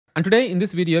And today in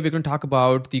this video, we're going to talk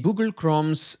about the Google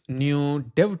Chrome's new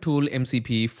DevTool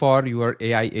MCP for your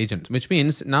AI agent, which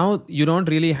means now you don't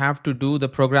really have to do the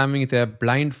programming with a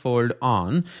blindfold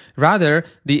on. Rather,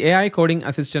 the AI coding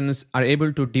assistants are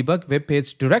able to debug web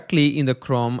pages directly in the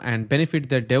Chrome and benefit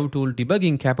the DevTool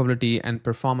debugging capability and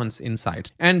performance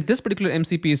insights. And this particular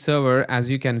MCP server, as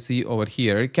you can see over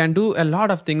here, can do a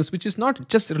lot of things, which is not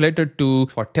just related to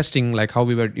for testing, like how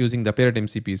we were using the Playwright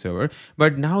MCP server,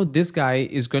 but now this guy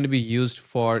is going to be used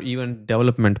for even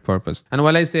development purpose. And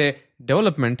while I say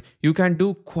development, you can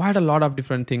do quite a lot of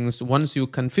different things once you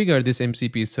configure this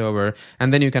MCP server,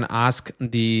 and then you can ask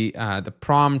the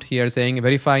prompt here saying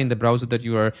verify in the browser that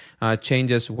your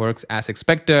changes works as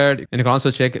expected. And you can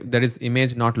also check there is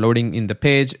image not loading in the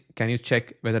page. Can you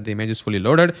check whether the image is fully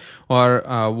loaded, or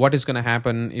what is going to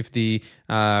happen if the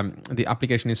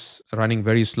application is running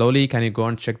very slowly? Can you go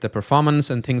and check the performance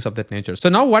and things of that nature? So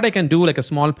now what I can do, like a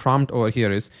small prompt over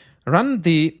here, is run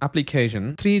the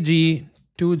application 3G,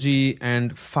 2G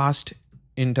and fast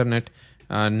internet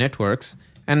networks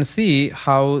and see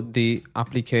how the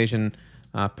application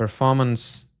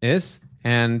performance is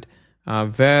and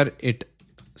where it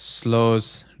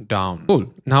slows down.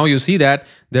 Cool. Now you see that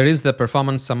there is the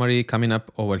performance summary coming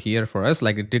up over here for us.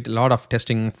 Like, it did a lot of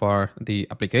testing for the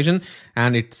application,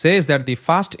 and it says that the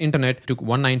fast internet took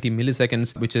 190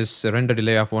 milliseconds, which is a render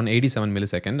delay of 187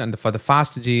 millisecond. And for the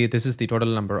fast G, this is the total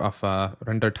number of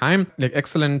render time. Like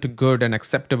excellent, good, and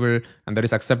acceptable. And that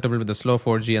is acceptable with the slow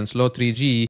 4G and slow 3G.